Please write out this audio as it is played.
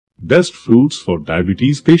Best fruits for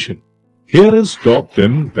diabetes patient. Here is top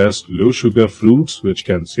 10 best low-sugar fruits which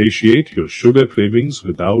can satiate your sugar cravings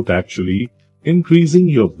without actually increasing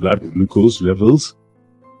your blood glucose levels.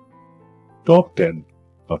 Top 10.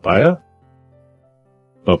 Papaya.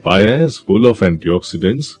 Papaya is full of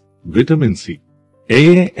antioxidants, vitamin C,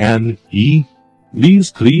 A and E.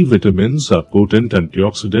 These three vitamins are potent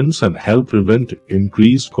antioxidants and help prevent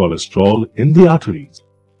increased cholesterol in the arteries.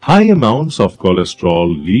 High amounts of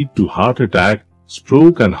cholesterol lead to heart attack,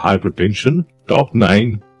 stroke and hypertension. Top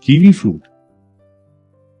 9. Kiwi fruit.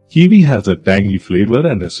 Kiwi has a tangy flavor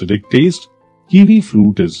and acidic taste. Kiwi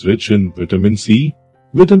fruit is rich in vitamin C,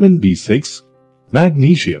 vitamin B6,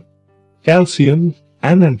 magnesium, calcium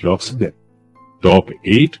and antioxidant. Top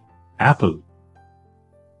 8. Apple.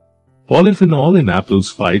 Polyphenol in apples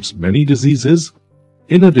fights many diseases.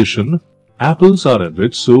 In addition, apples are a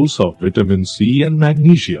rich source of vitamin C and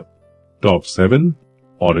magnesium. Top 7.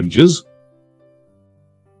 Oranges.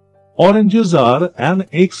 Oranges are an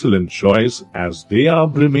excellent choice as they are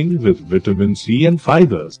brimming with vitamin C and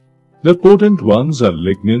fibers. The potent ones are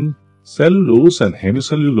lignin, cellulose and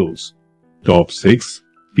hemicellulose. Top 6.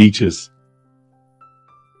 Peaches.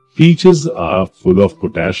 Peaches are full of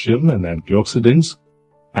potassium and antioxidants.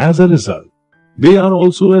 As a result, they are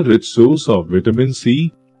also a rich source of vitamin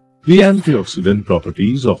C. The antioxidant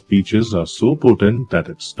properties of peaches are so potent that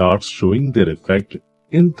it starts showing their effect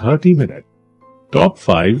in 30 minutes. Top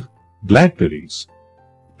 5. Blackberries.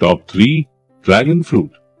 Top 3. Dragon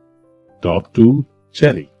fruit. Top 2.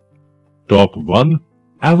 Cherry. Top 1.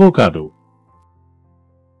 Avocado.